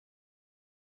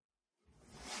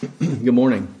Good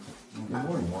morning.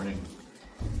 Good morning.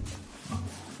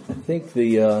 I think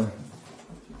the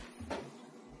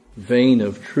vein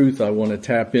of truth I want to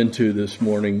tap into this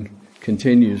morning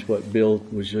continues what Bill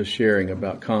was just sharing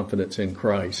about confidence in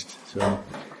Christ. So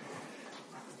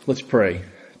let's pray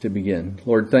to begin.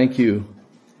 Lord, thank you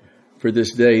for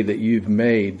this day that you've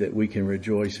made that we can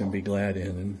rejoice and be glad in,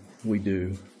 and we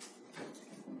do.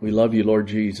 We love you, Lord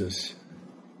Jesus.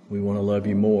 We want to love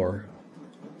you more.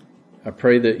 I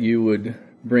pray that you would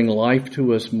bring life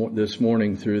to us this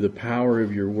morning through the power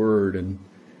of your word and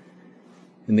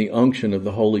in the unction of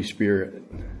the Holy Spirit.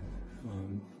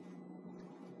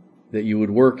 That you would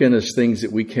work in us things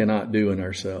that we cannot do in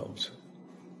ourselves.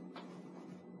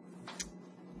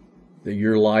 That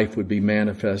your life would be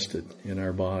manifested in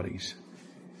our bodies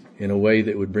in a way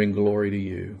that would bring glory to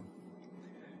you.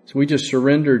 So we just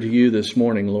surrender to you this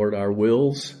morning, Lord, our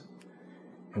wills,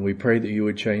 and we pray that you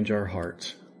would change our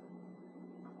hearts.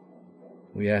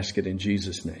 We ask it in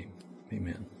Jesus' name.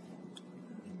 Amen.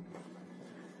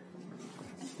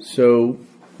 So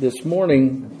this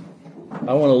morning,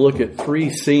 I want to look at three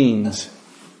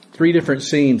different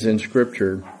scenes in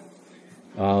Scripture,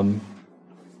 and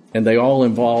they all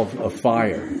involve a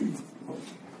fire.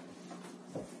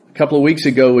 A couple of weeks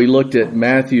ago, we looked at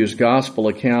Matthew's gospel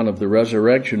account of the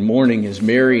resurrection morning as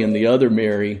Mary and the other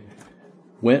Mary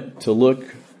went to look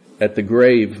at the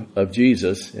grave of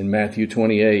Jesus in Matthew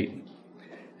 28.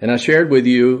 And I shared with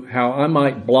you how I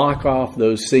might block off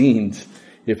those scenes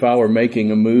if I were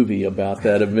making a movie about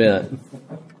that event.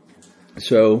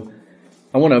 So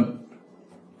I want to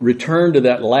return to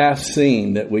that last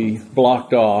scene that we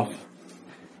blocked off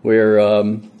where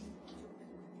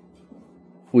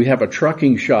we have a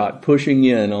trucking shot pushing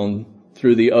in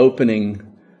through the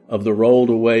opening of the rolled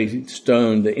away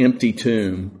stone, the empty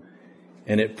tomb,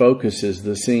 and it focuses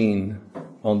the scene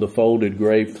on the folded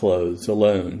grave clothes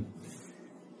alone.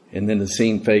 And then the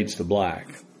scene fades to black.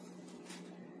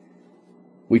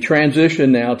 We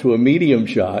transition now to a medium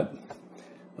shot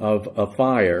of a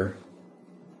fire,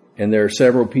 and there are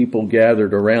several people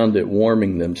gathered around it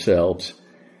warming themselves,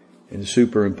 and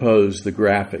superimpose the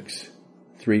graphics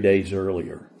 3 days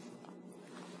earlier.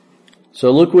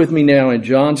 So look with me now in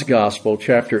John's Gospel,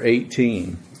 chapter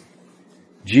 18.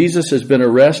 Jesus has been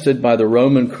arrested by the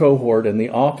Roman cohort and the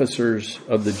officers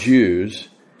of the Jews,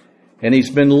 and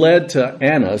he's been led to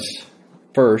Annas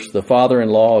first, the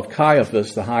father-in-law of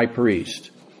Caiaphas, the high priest.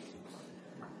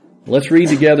 Let's read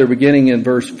together beginning in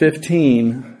verse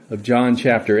 15 of John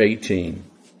chapter 18.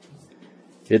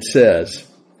 It says,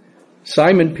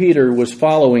 Simon Peter was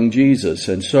following Jesus,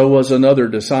 and so was another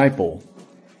disciple.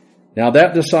 Now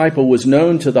that disciple was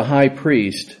known to the high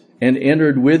priest and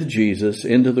entered with Jesus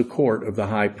into the court of the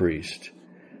high priest.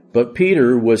 But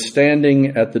Peter was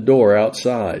standing at the door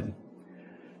outside.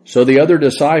 So the other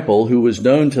disciple, who was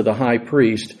known to the high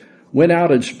priest, went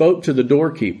out and spoke to the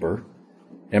doorkeeper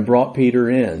and brought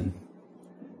Peter in.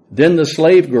 Then the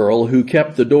slave girl who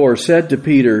kept the door said to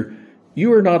Peter,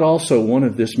 You are not also one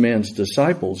of this man's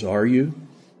disciples, are you?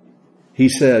 He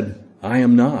said, I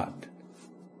am not.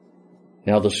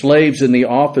 Now the slaves and the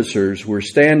officers were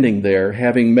standing there,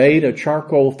 having made a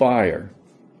charcoal fire,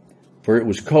 for it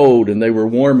was cold and they were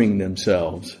warming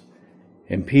themselves.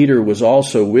 And Peter was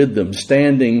also with them,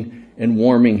 standing and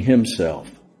warming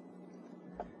himself.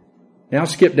 Now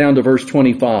skip down to verse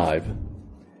 25.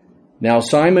 Now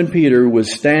Simon Peter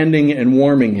was standing and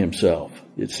warming himself,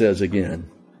 it says again.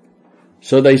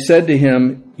 So they said to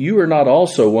him, You are not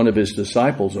also one of his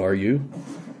disciples, are you?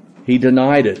 He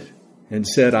denied it and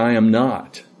said, I am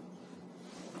not.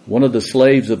 One of the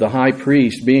slaves of the high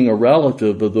priest, being a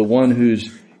relative of the one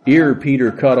whose ear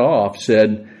Peter cut off,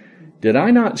 said, Did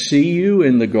I not see you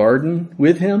in the garden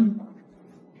with him?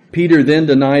 Peter then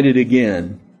denied it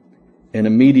again, and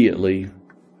immediately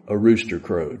a rooster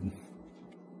crowed.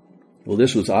 Well,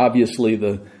 this was obviously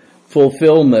the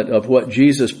fulfillment of what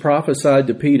Jesus prophesied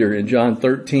to Peter in John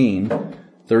 13,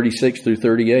 36 through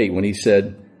 38, when he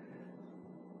said,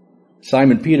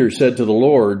 Simon Peter said to the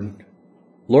Lord,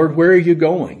 Lord, where are you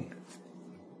going?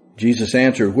 Jesus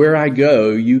answered, Where I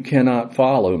go, you cannot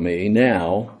follow me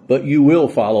now, but you will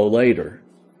follow later.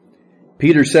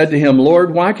 Peter said to him,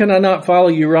 Lord, why can I not follow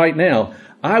you right now?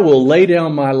 I will lay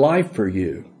down my life for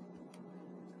you.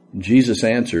 Jesus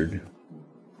answered,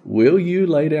 Will you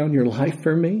lay down your life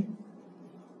for me?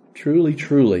 Truly,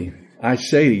 truly, I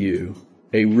say to you,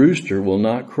 a rooster will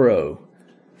not crow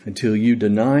until you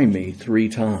deny me 3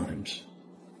 times.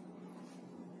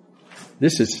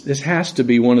 This has to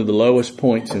be one of the lowest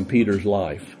points in Peter's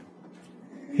life.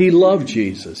 He loved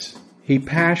Jesus. He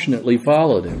passionately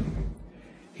followed him.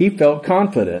 He felt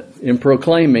confident in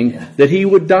proclaiming that he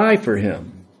would die for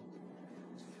him.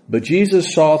 But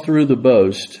Jesus saw through the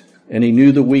boast, and he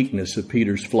knew the weakness of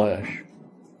Peter's flesh.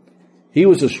 He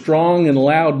was a strong and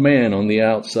loud man on the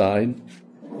outside,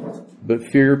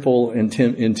 but fearful and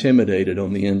intimidated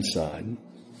on the inside.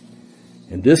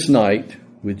 And this night,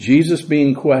 with Jesus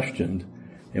being questioned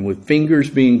and with fingers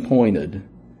being pointed,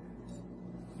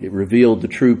 it revealed the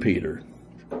true Peter,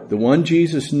 the one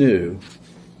Jesus knew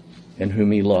and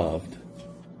whom he loved.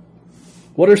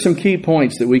 What are some key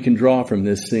points that we can draw from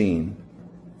this scene?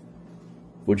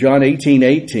 Well, John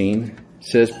 18:18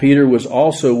 says Peter was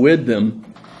also with them,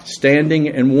 standing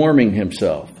and warming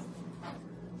himself.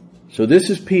 So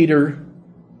this is Peter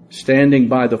standing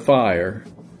by the fire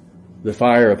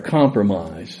of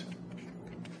compromise.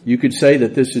 You could say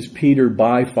that this is Peter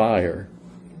by fire.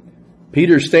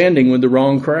 Peter standing with the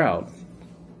wrong crowd.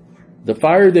 The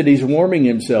fire that he's warming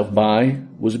himself by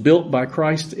was built by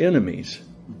Christ's enemies,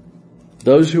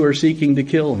 those who are seeking to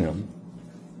kill him.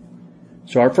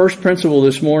 So our first principle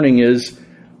this morning is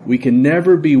we can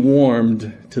never be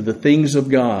warmed to the things of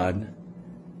God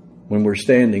when we're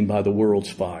standing by the world's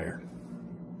fire.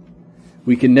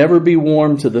 We can never be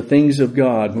warmed to the things of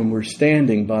God when we're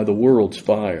standing by the world's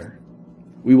fire.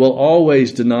 We will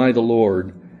always deny the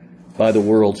Lord by the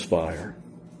world's fire.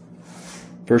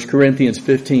 1 Corinthians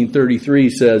 15:33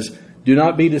 says, "Do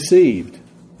not be deceived.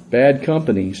 Bad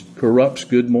company corrupts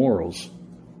good morals."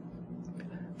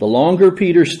 The longer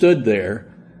Peter stood there,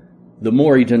 the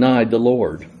more he denied the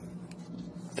Lord.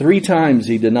 3 times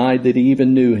he denied that he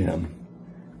even knew him.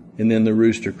 And then the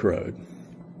rooster crowed.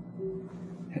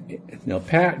 Now,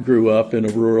 Pat grew up in a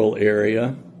rural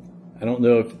area. I don't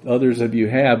know if others of you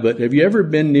have, but have you ever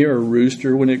been near a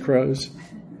rooster when it crows?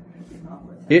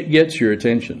 It gets your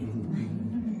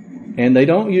attention. And they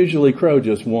don't usually crow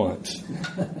just once.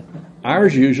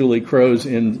 Ours usually crows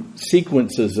in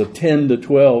sequences of 10 to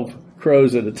 12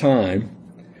 crows at a time.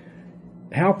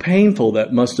 How painful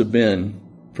that must have been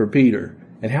for Peter,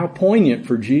 and how poignant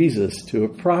for Jesus to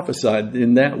have prophesied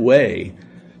in that way,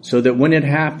 so that when it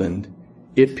happened,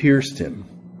 it pierced him.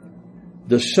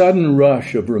 The sudden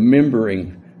rush of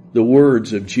remembering the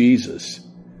words of Jesus,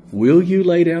 "Will you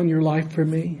lay down your life for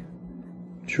me?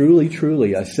 Truly,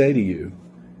 truly, I say to you,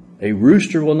 a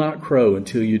rooster will not crow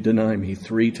until you deny me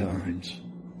 3 times.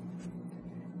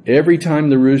 Every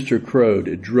time the rooster crowed,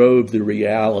 it drove the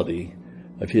reality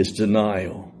of his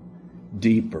denial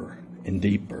deeper and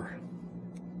deeper.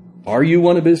 Are you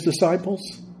one of his disciples?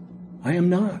 I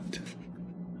am not.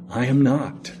 I am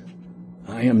not.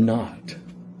 I am not.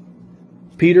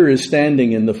 Peter is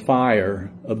standing in the fire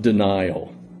of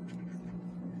denial.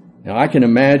 Now I can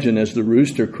imagine as the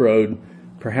rooster crowed,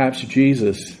 perhaps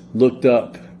Jesus looked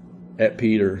up at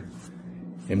Peter,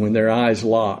 and when their eyes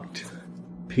locked,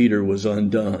 Peter was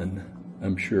undone,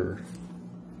 I'm sure.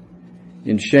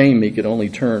 In shame, he could only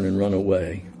turn and run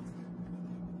away.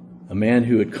 A man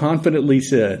who had confidently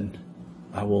said,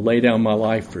 "I will lay down my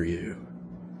life for you."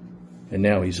 And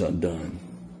now he's undone.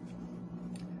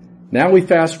 Now we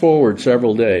fast forward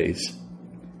several days.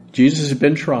 Jesus has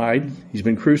been tried. He's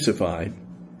been crucified.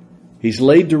 He's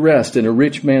laid to rest in a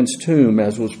rich man's tomb,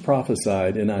 as was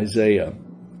prophesied in Isaiah.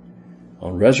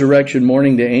 On resurrection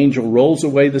morning, the angel rolls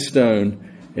away the stone,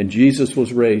 and Jesus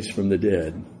was raised from the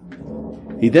dead.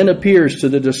 He then appears to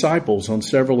the disciples on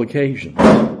several occasions.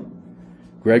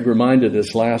 Greg reminded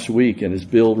us last week, and as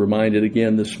Bill reminded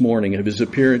again this morning, of his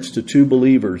appearance to 2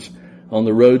 believers on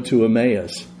the road to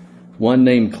Emmaus, one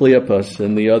named Cleopas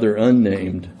and the other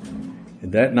unnamed.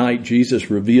 And that night,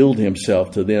 Jesus revealed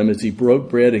himself to them as he broke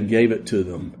bread and gave it to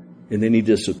them, and then he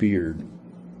disappeared.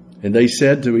 And they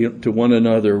said to one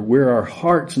another, "Were our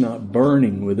hearts not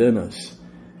burning within us?"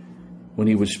 when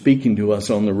he was speaking to us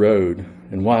on the road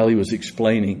and while he was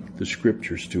explaining the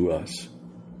scriptures to us.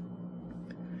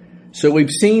 So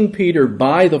we've seen Peter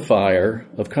by the fire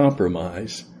of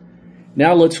compromise.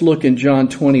 Now let's look in John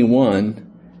 21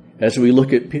 as we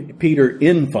look at Peter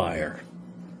in fire,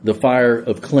 the fire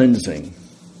of cleansing.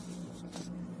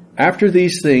 After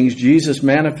these things, Jesus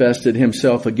manifested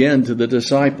himself again to the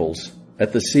disciples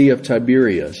at the Sea of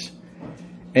Tiberias,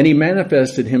 and he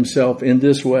manifested himself in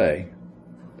this way.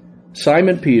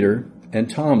 Simon Peter and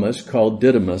Thomas, called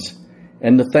Didymus,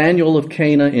 and Nathanael of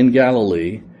Cana in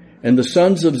Galilee, and the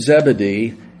sons of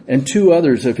Zebedee, and 2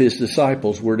 others of his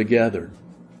disciples were together.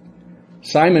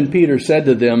 Simon Peter said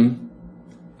to them,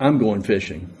 "I'm going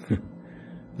fishing."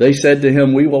 They said to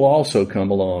him, "We will also come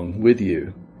along with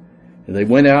you." And they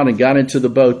went out and got into the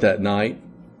boat that night,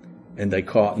 and they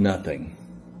caught nothing.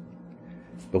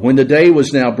 But when the day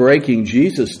was now breaking,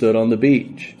 Jesus stood on the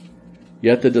beach.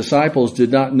 Yet the disciples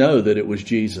did not know that it was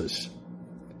Jesus.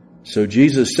 So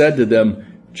Jesus said to them,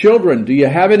 "Children, do you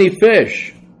have any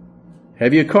fish?"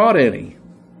 "Have you caught any?"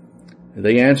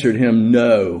 They answered him,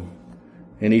 "No."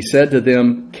 And he said to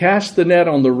them, "Cast the net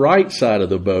on the right side of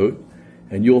the boat,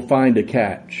 and you'll find a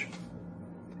catch."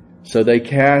 So they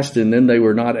cast, and then they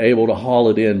were not able to haul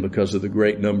it in because of the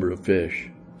great number of fish.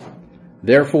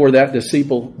 Therefore that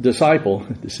disciple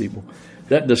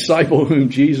whom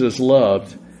Jesus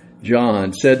loved,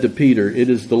 John, said to Peter, "It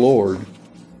is the Lord."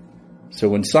 So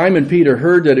when Simon Peter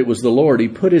heard that it was the Lord, he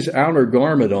put his outer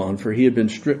garment on, for he had been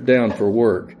stripped down for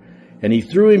work, and he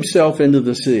threw himself into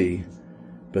the sea.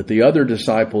 But the other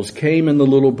disciples came in the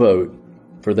little boat,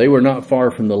 for they were not far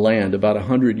from the land, about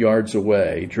 100 yards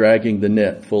away, dragging the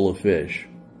net full of fish.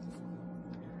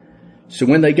 So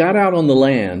when they got out on the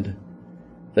land,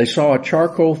 they saw a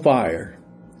charcoal fire,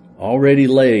 already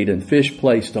laid, and fish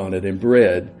placed on it, and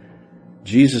bread.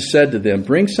 Jesus said to them,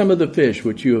 "Bring some of the fish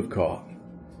which you have caught."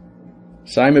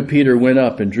 Simon Peter went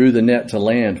up and drew the net to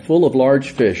land, full of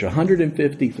large fish,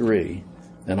 153.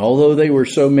 And although they were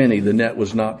so many, the net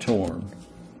was not torn.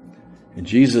 And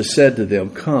Jesus said to them,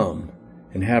 "Come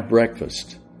and have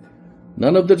breakfast."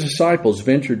 None of the disciples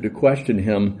ventured to question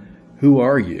him, "Who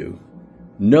are you?"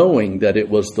 knowing that it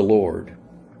was the Lord.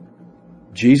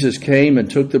 Jesus came and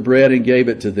took the bread and gave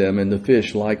it to them, and the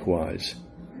fish likewise.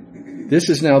 This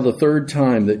is now the third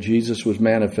time that Jesus was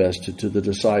manifested to the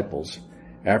disciples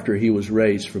after he was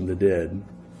raised from the dead.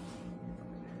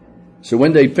 So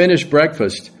when they finished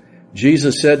breakfast,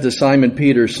 Jesus said to Simon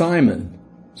Peter, "Simon,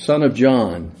 son of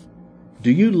John,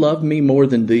 do you love me more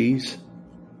than these?"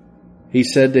 He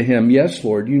said to him, "Yes,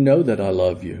 Lord, you know that I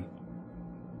love you."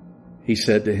 He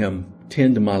said to him,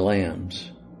 "Tend my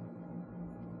lambs."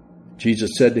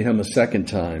 Jesus said to him a second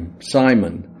time,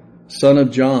 "Simon, son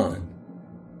of John,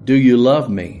 do you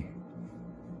love me?"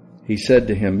 He said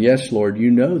to him, "Yes, Lord,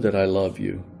 you know that I love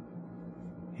you."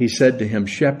 He said to him,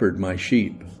 "Shepherd my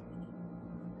sheep."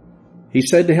 He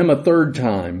said to him a third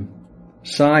time,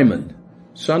 "Simon,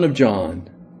 son of John,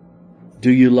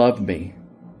 do you love me?"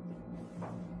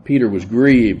 Peter was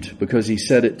grieved because he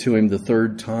said it to him the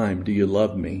third time, "Do you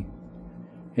love me?"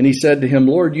 And he said to him,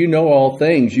 "Lord, you know all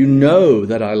things. You know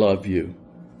that I love you."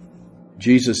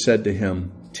 Jesus said to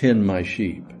him, "Tend my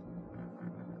sheep."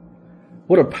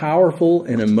 What a powerful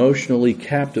and emotionally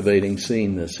captivating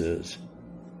scene this is.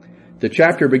 The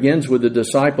chapter begins with the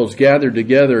disciples gathered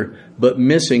together, but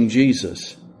missing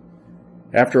Jesus.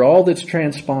 After all that's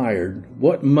transpired,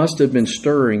 what must have been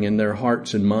stirring in their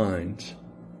hearts and minds?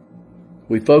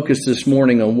 We focused this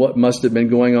morning on what must have been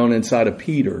going on inside of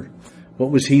Peter.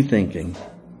 What was he thinking?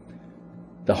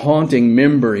 The haunting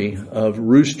memory of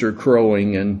rooster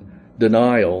crowing and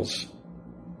denials.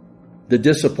 The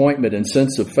disappointment and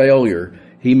sense of failure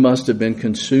he must have been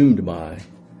consumed by.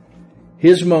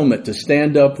 His moment to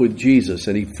stand up with Jesus,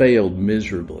 and he failed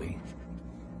miserably.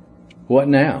 What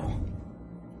now?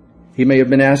 He may have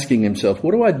been asking himself,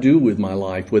 what do I do with my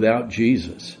life without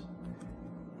Jesus?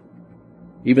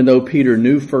 Even though Peter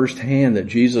knew firsthand that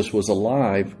Jesus was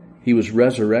alive, he was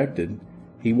resurrected,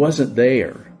 he wasn't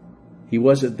there. He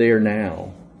wasn't there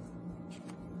now.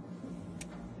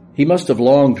 He must have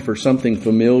longed for something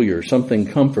familiar, something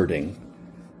comforting.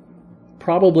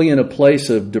 Probably in a place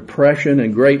of depression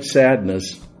and great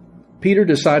sadness, Peter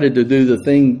decided to do the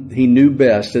thing he knew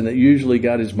best and that usually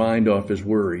got his mind off his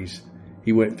worries.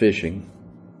 He went fishing.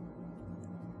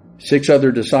 6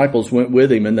 other disciples went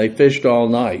with him, and they fished all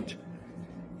night.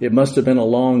 It must have been a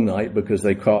long night because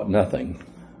they caught nothing.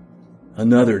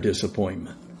 Another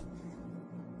disappointment.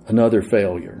 Another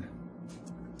failure.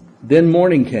 Then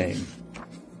morning came.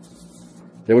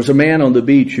 There was a man on the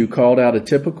beach who called out a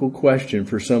typical question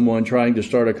for someone trying to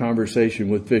start a conversation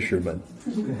with fishermen.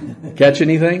 Catch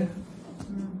anything?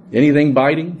 Anything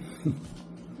biting?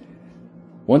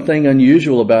 One thing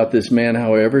unusual about this man,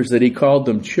 however, is that he called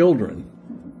them children.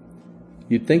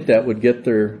 You'd think that would get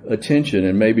their attention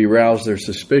and maybe rouse their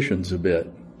suspicions a bit.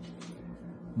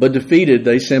 But defeated,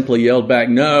 they simply yelled back,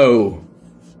 "No!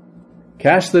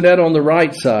 Cast the net on the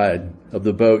right side of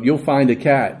the boat. You'll find a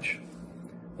catch."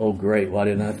 Oh, great. Why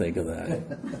didn't I think of that?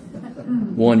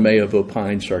 One may have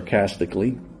opined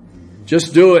sarcastically.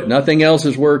 Just do it. Nothing else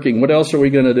is working. What else are we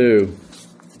going to do?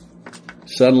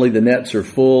 Suddenly the nets are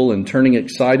full, and turning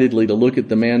excitedly to look at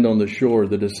the man on the shore,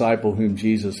 the disciple whom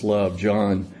Jesus loved,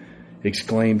 John,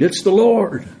 exclaimed, "It's the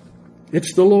Lord!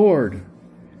 It's the Lord!"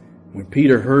 When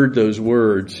Peter heard those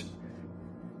words,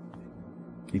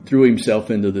 he threw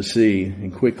himself into the sea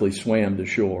and quickly swam to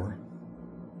shore.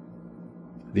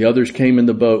 The others came in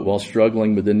the boat while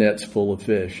struggling with the nets full of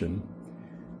fish, and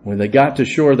when they got to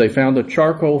shore, they found a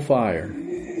charcoal fire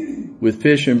with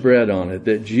fish and bread on it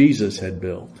that Jesus had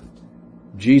built.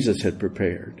 Jesus had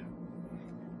prepared.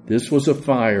 This was a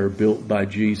fire built by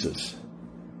Jesus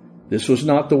This was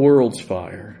not the world's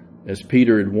fire, as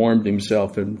Peter had warmed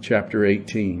himself in chapter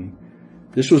 18.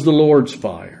 This was the Lord's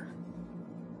fire.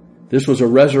 This was a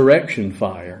resurrection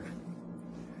fire.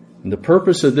 And the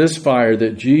purpose of this fire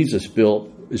that Jesus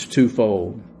built is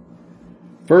twofold.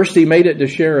 First, he made it to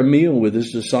share a meal with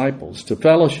his disciples, to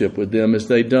fellowship with them as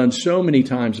they'd done so many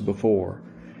times before.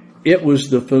 It was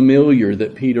the familiar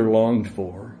that Peter longed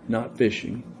for, not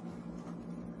fishing.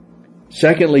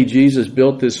 Secondly, Jesus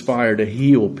built this fire to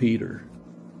heal Peter.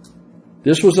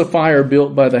 This was a fire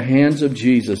built by the hands of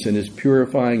Jesus in his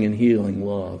purifying and healing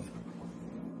love.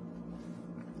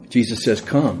 Jesus says,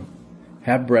 "Come,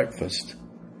 have breakfast.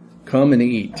 Come and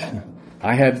eat.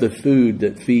 I have the food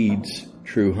that feeds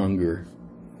true hunger."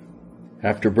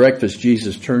 After breakfast,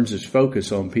 Jesus turns his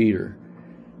focus on Peter.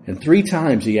 And 3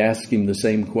 times he asks him the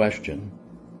same question.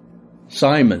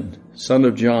 "Simon, son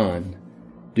of John,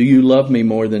 do you love me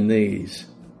more than these?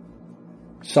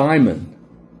 Simon,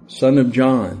 son of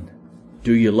John,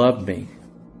 do you love me?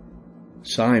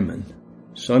 Simon,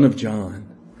 son of John,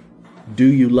 do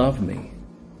you love me?"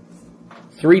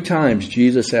 3 times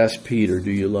Jesus asked Peter,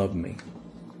 "Do you love me?"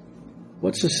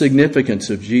 What's the significance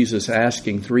of Jesus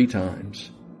asking 3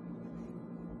 times?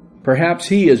 Perhaps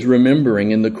he is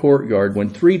remembering in the courtyard when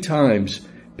 3 times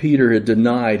Peter had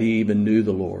denied he even knew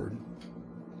the Lord.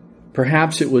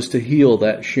 Perhaps it was to heal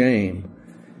that shame,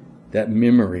 that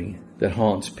memory that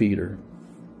haunts Peter.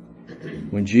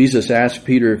 When Jesus asked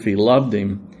Peter if he loved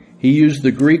him, he used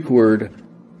the Greek word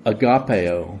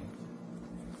agapeo,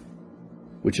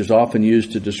 which is often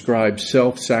used to describe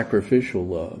self-sacrificial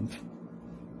love.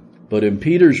 But in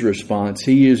Peter's response,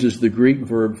 he uses the Greek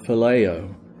verb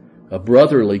phileo, a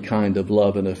brotherly kind of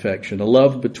love and affection, a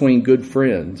love between good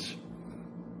friends.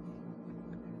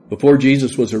 Before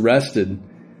Jesus was arrested,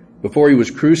 before he was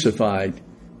crucified,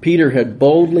 Peter had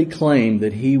boldly claimed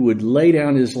that he would lay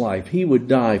down his life, he would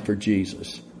die for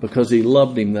Jesus, because he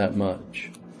loved him that much,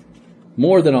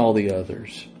 more than all the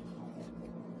others.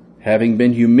 Having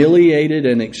been humiliated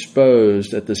and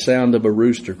exposed at the sound of a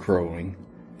rooster crowing,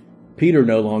 Peter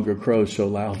no longer crows so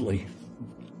loudly.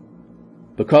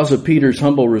 Because of Peter's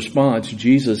humble response,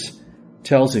 Jesus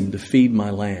tells him to feed my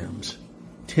lambs,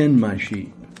 tend my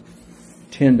sheep,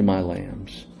 tend my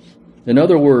lambs. In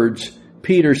other words,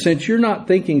 Peter, since you're not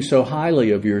thinking so highly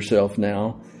of yourself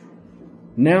now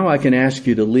I can ask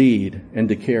you to lead and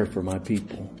to care for my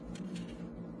people.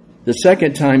 The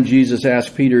second time Jesus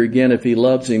asked Peter again if he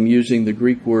loves him using the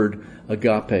Greek word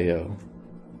agapeo.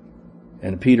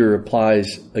 And Peter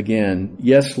replies again,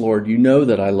 "Yes, Lord, you know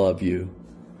that I love you."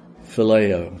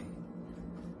 Phileo.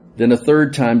 Then a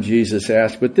third time Jesus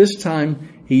asked, but this time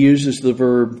he uses the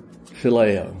verb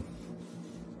phileo.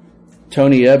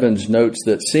 Tony Evans notes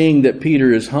that seeing that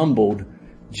Peter is humbled,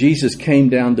 Jesus came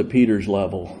down to Peter's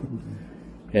level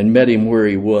and met him where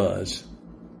he was.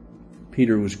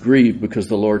 Peter was grieved because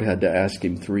the Lord had to ask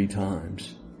him 3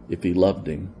 times if he loved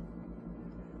him.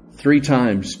 3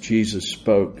 times Jesus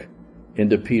spoke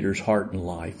into Peter's heart and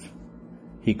life.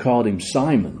 He called him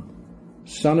Simon,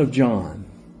 son of John.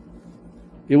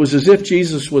 It was as if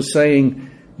Jesus was saying,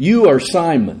 "You are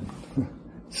Simon,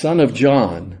 son of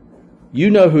John. You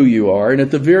know who you are, and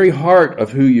at the very heart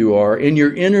of who you are, in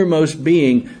your innermost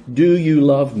being, do you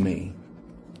love me?"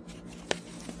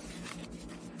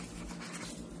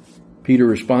 Peter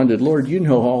responded, "Lord, you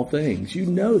know all things. You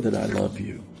know that I love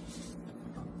you."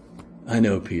 "I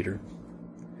know, Peter.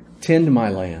 Tend my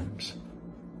lambs.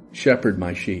 Shepherd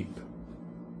my sheep.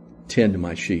 Tend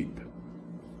my sheep.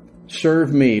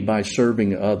 Serve me by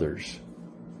serving others."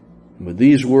 And with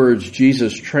these words,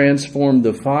 Jesus transformed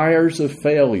the fires of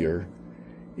failure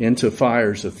into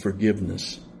fires of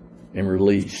forgiveness and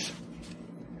release.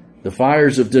 The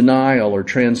fires of denial are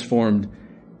transformed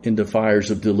into fires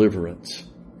of deliverance.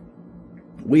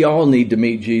 We all need to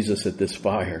meet Jesus at this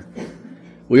fire.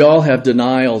 We all have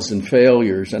denials and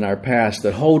failures in our past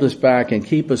that hold us back and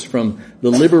keep us from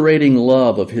the liberating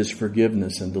love of his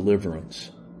forgiveness and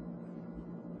deliverance.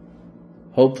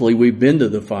 Hopefully we've been to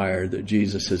the fire that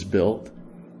Jesus has built,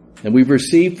 and we've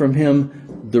received from him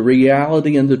the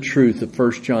reality and the truth of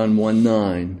 1 John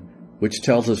 1:9, which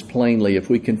tells us plainly, if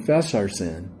we confess our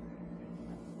sin,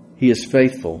 he is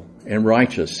faithful and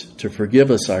righteous to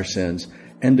forgive us our sins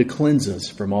and to cleanse us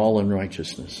from all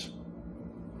unrighteousness.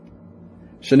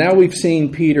 So now we've seen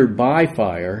Peter by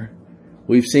fire.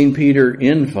 We've seen Peter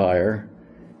in fire.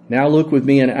 Now look with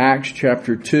me in Acts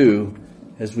chapter 2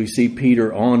 as we see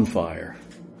Peter on fire.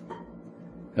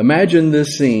 Imagine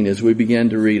this scene as we begin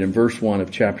to read in verse 1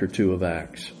 of chapter 2 of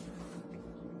Acts.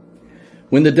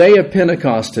 When the day of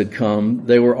Pentecost had come,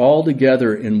 they were all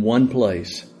together in one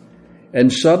place.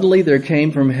 And suddenly there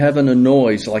came from heaven a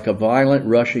noise like a violent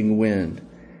rushing wind,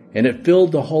 and it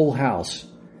filled the whole house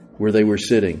where they were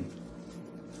sitting.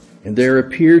 And there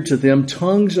appeared to them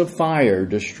tongues of fire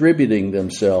distributing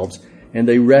themselves, and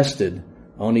they rested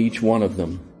on each one of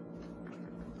them.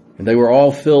 And they were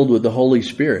all filled with the Holy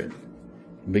Spirit,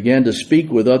 and began to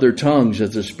speak with other tongues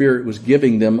as the Spirit was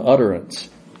giving them utterance.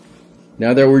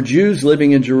 Now there were Jews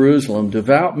living in Jerusalem,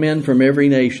 devout men from every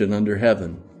nation under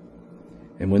heaven.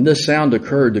 And when this sound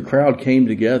occurred, the crowd came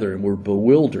together and were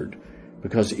bewildered,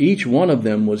 because each one of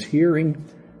them was hearing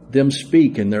them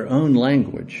speak in their own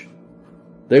language.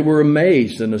 They were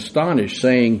amazed and astonished,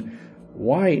 saying,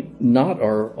 "Why not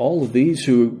are all of these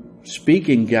who speak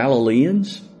in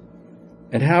Galileans?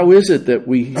 And how is it that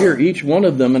we hear each one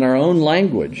of them in our own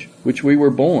language, which we were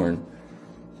born?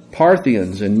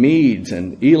 Parthians and Medes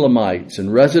and Elamites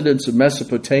and residents of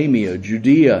Mesopotamia,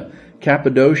 Judea,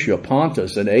 Cappadocia,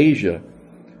 Pontus and Asia,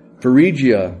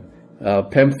 Phrygia,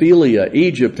 Pamphylia,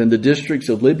 Egypt, and the districts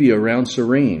of Libya around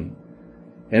Cyrene,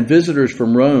 and visitors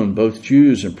from Rome, both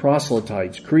Jews and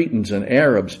proselytes, Cretans and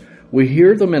Arabs, we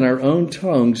hear them in our own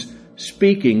tongues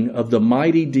speaking of the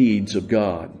mighty deeds of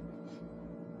God."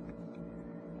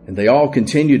 And they all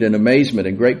continued in amazement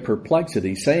and great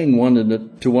perplexity, saying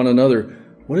to one another,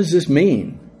 "What does this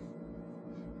mean?"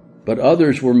 But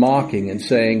others were mocking and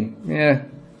saying,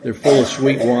 "They're full of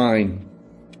sweet wine."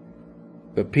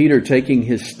 But Peter, taking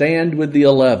his stand with the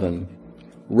 11,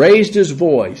 raised his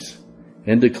voice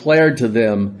and declared to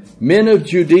them, "Men of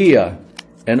Judea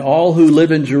and all who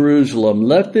live in Jerusalem,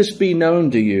 let this be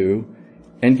known to you,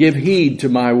 and give heed to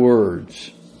my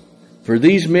words. For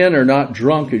these men are not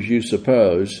drunk as you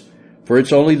suppose, for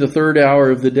it's only the 3rd hour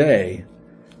of the day.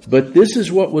 But this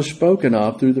is what was spoken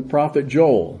of through the prophet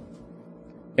Joel.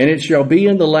 And it shall be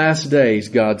in the last days,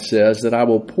 God says, that I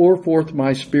will pour forth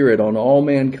my Spirit on all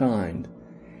mankind,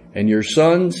 and your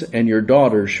sons and your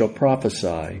daughters shall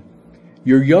prophesy.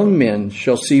 Your young men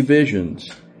shall see visions,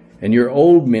 and your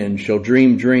old men shall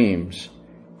dream dreams.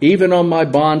 Even on my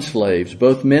bondslaves,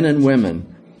 both men and women,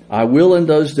 I will in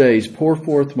those days pour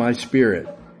forth my Spirit,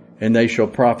 and they shall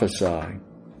prophesy.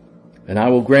 And I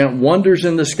will grant wonders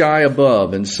in the sky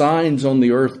above and signs on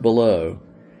the earth below,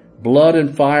 blood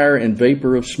and fire and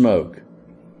vapor of smoke.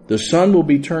 The sun will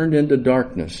be turned into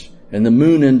darkness, and the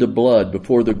moon into blood,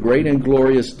 before the great and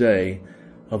glorious day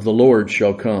of the Lord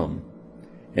shall come.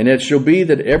 And it shall be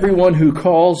that everyone who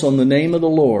calls on the name of the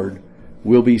Lord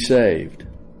will be saved.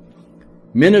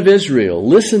 Men of Israel,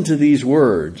 listen to these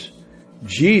words.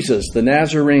 Jesus the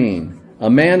Nazarene, a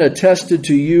man attested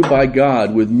to you by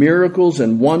God with miracles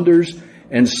and wonders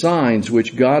and signs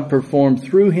which God performed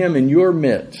through him in your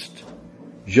midst,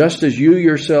 just as you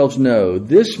yourselves know,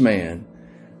 this man,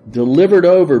 delivered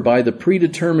over by the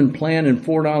predetermined plan and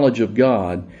foreknowledge of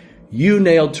God, you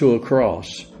nailed to a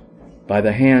cross by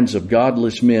the hands of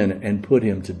godless men and put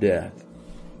him to death.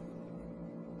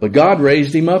 But God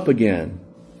raised him up again,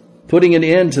 putting an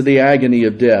end to the agony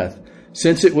of death,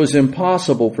 since it was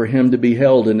impossible for him to be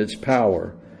held in its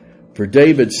power. For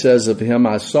David says of him,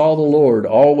 I saw the Lord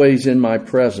always in my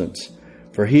presence,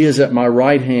 for he is at my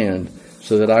right hand,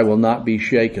 so that I will not be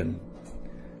shaken.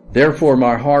 Therefore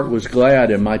my heart was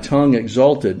glad and my tongue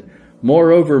exulted.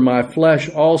 Moreover, my flesh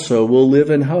also will live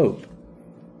in hope,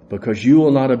 because you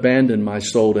will not abandon my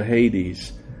soul to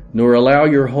Hades, nor allow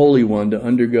your Holy One to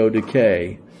undergo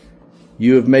decay.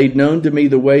 You have made known to me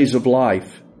the ways of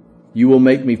life. You will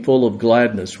make me full of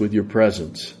gladness with your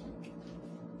presence.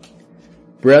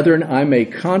 Brethren, I may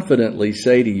confidently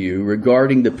say to you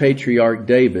regarding the patriarch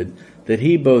David that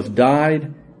he both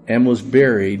died and was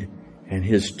buried, and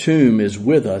his tomb is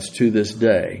with us to this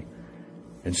day.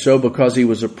 And so because he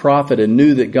was a prophet and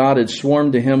knew that God had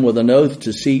sworn to him with an oath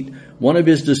to seat one of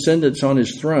his descendants on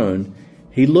his throne,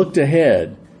 he looked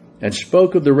ahead and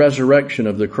spoke of the resurrection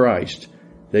of the Christ,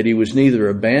 that he was neither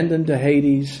abandoned to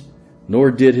Hades,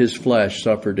 nor did his flesh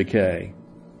suffer decay.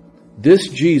 This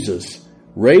Jesus,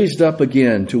 raised up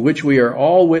again, to which we are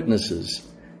all witnesses,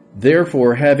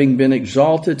 therefore, having been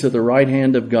exalted to the right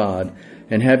hand of God,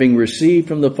 and having received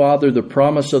from the Father the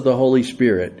promise of the Holy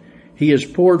Spirit, he has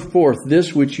poured forth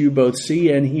this which you both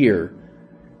see and hear.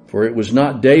 For it was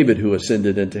not David who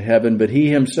ascended into heaven, but he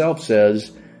himself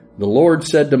says, The Lord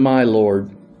said to my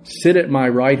Lord, Sit at my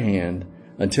right hand,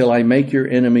 until I make your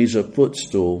enemies a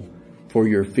footstool for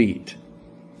your feet.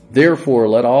 Therefore,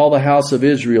 let all the house of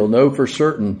Israel know for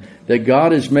certain that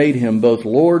God has made him both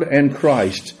Lord and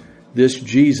Christ, this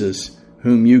Jesus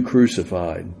whom you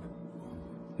crucified.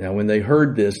 Now, when they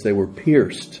heard this, they were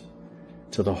pierced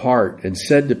to the heart and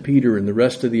said to Peter and the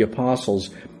rest of the apostles,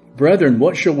 Brethren,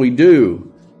 what shall we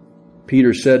do?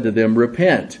 Peter said to them,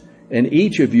 Repent and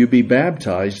each of you be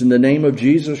baptized in the name of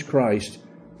Jesus Christ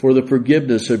for the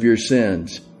forgiveness of your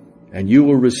sins, and you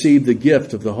will receive the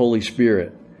gift of the Holy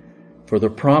Spirit. For the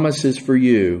promise is for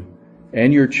you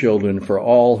and your children, for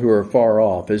all who are far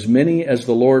off, as many as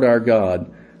the Lord our God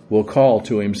will call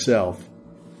to himself."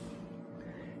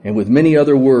 And with many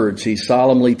other words he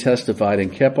solemnly testified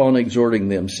and kept on exhorting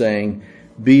them, saying,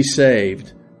 "Be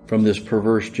saved from this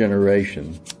perverse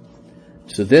generation."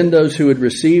 So then those who had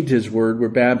received his word were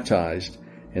baptized,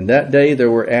 and that day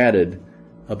there were added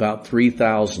about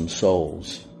 3,000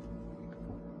 souls.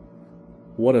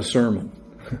 What a sermon.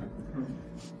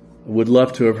 I would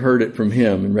love to have heard it from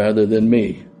him rather than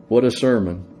me. What a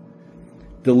sermon.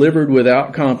 Delivered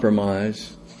without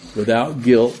compromise, without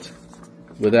guilt,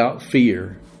 without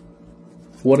fear.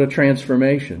 What a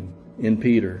transformation in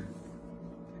Peter.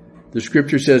 The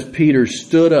scripture says Peter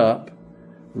stood up,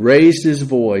 raised his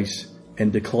voice,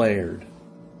 and declared.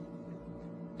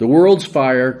 The world's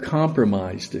fire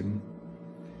compromised him,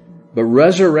 but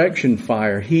resurrection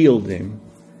fire healed him,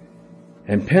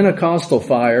 and Pentecostal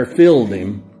fire filled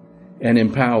him and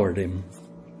empowered him.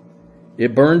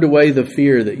 It burned away the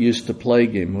fear that used to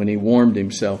plague him when he warmed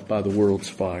himself by the world's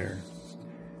fire.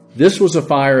 This was a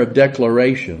fire of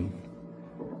declaration.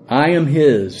 I am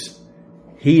his,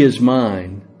 he is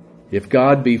mine. If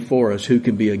God be for us, who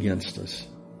can be against us?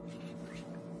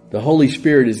 The Holy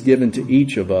Spirit is given to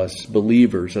each of us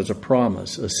believers as a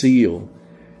promise, a seal,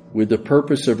 with the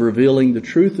purpose of revealing the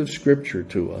truth of Scripture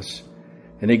to us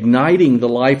and igniting the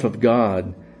life of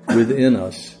God within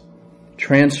us,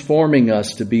 transforming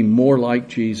us to be more like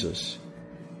Jesus,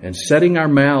 and setting our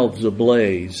mouths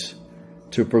ablaze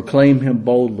to proclaim him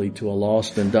boldly to a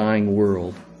lost and dying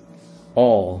world,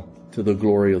 all to the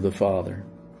glory of the Father.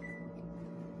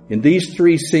 In these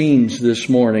three scenes this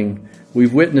morning,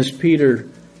 we've witnessed Peter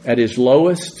at his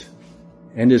lowest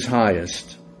and his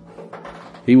highest.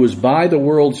 He was by the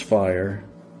world's fire,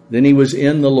 then he was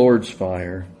in the Lord's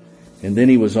fire, and then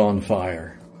he was on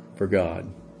fire for God.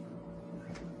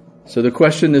 So the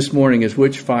question this morning is,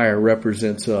 which fire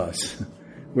represents us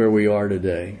where we are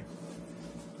today?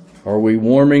 Are we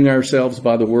warming ourselves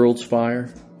by the world's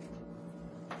fire?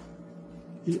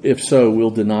 If so, we'll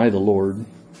deny the Lord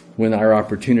when our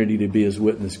opportunity to be his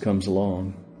witness comes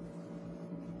along.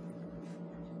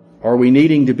 Are we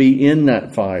needing to be in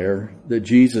that fire that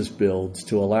Jesus builds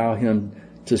to allow him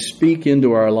to speak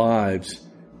into our lives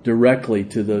directly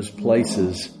to those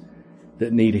places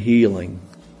that need healing?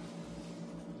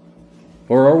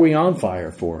 Or are we on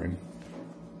fire for him?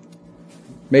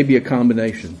 Maybe a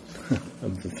combination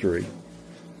of the three.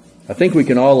 I think we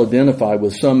can all identify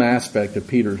with some aspect of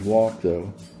Peter's walk,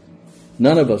 though.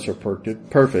 None of us are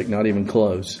perfect, not even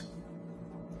close.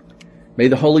 May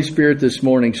the Holy Spirit this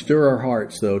morning stir our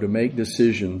hearts, though, to make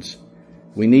decisions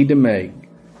we need to make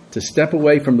to step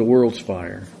away from the world's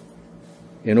fire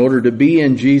in order to be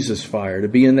in Jesus' fire, to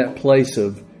be in that place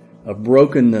of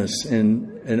brokenness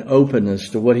and openness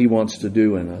to what he wants to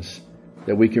do in us,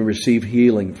 that we can receive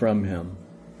healing from him.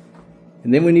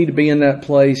 And then we need to be in that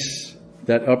place,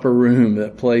 that upper room,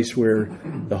 that place where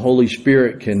the Holy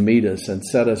Spirit can meet us and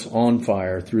set us on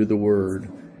fire through the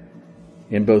Word,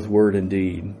 in both word and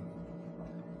deed.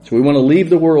 So we want to leave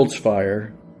the world's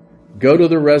fire, go to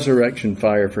the resurrection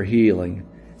fire for healing,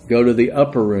 go to the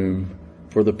upper room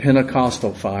for the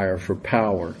Pentecostal fire for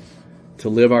power, to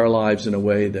live our lives in a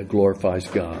way that glorifies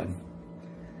God.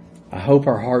 I hope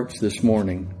our hearts this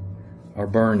morning are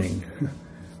burning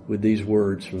with these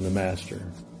words from the Master.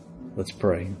 Let's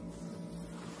pray.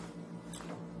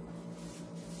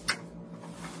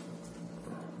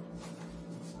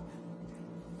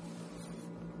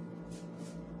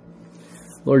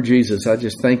 Lord Jesus, I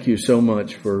just thank you so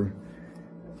much for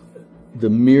the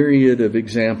myriad of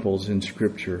examples in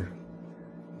Scripture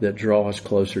that draw us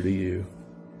closer to you.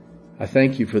 I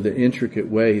thank you for the intricate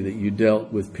way that you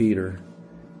dealt with Peter,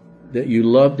 that you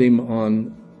loved him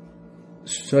on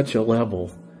such a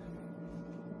level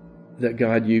that,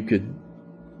 God, you could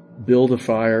build a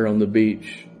fire on the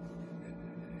beach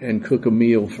and cook a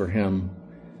meal for him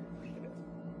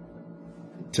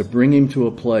to bring him to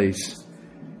a place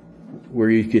where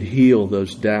you could heal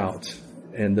those doubts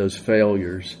and those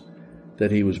failures that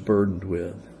he was burdened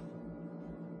with.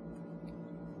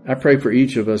 I pray for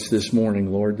each of us this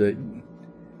morning, Lord, that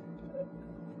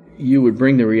you would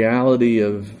bring the reality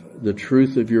of the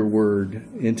truth of your word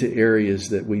into areas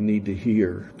that we need to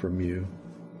hear from you,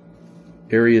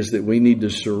 areas that we need to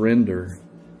surrender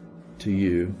to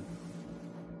you.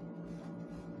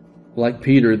 Like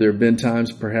Peter, there have been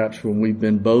times perhaps when we've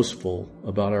been boastful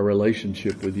about our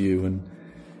relationship with you, and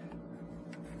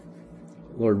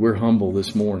Lord, we're humble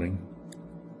this morning.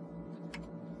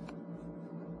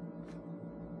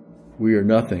 We are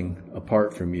nothing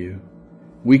apart from you.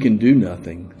 We can do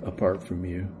nothing apart from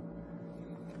you.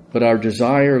 But our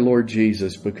desire, Lord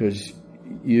Jesus, because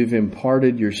you've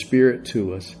imparted your Spirit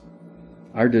to us,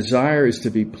 our desire is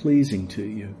to be pleasing to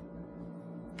you,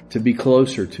 to be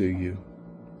closer to you,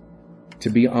 to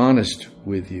be honest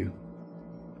with you,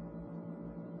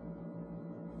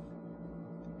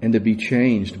 and to be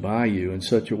changed by you in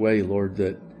such a way, Lord,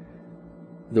 that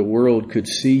the world could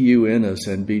see you in us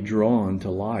and be drawn to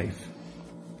life.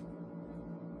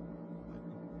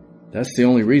 That's the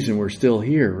only reason we're still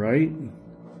here, right?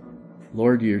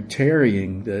 Lord, you're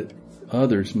tarrying that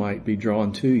others might be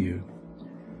drawn to you.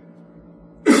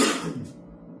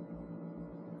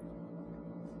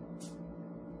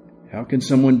 How can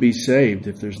someone be saved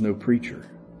if there's no preacher?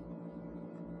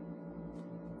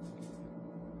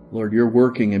 Lord, you're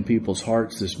working in people's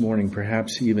hearts this morning,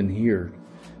 perhaps even here,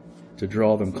 to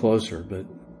draw them closer. But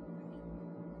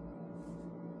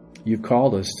you've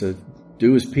called us to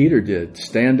do as Peter did,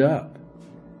 stand up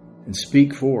and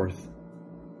speak forth.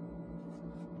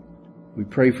 We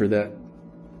pray for that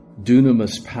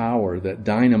dunamis power, that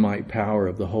dynamite power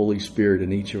of the Holy Spirit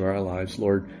in each of our lives.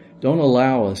 Lord, don't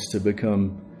allow us to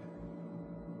become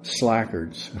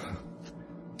slackers,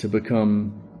 to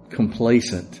become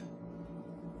complacent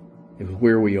with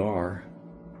where we are.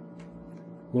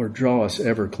 Lord, draw us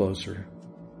ever closer.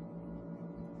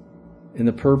 And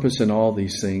the purpose in all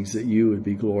these things, that you would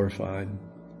be glorified.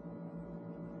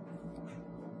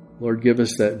 Lord, give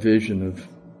us that vision of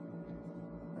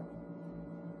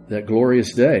that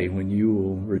glorious day when you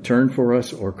will return for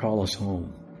us or call us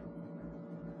home.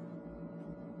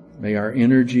 May our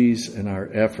energies and our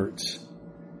efforts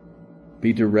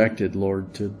be directed,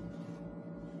 Lord, to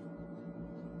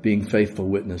being faithful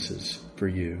witnesses for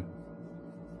you.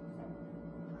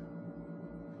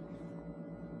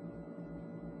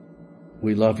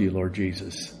 We love you, Lord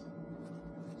Jesus.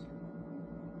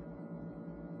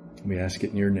 We ask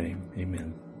it in your name.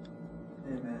 Amen.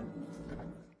 Amen.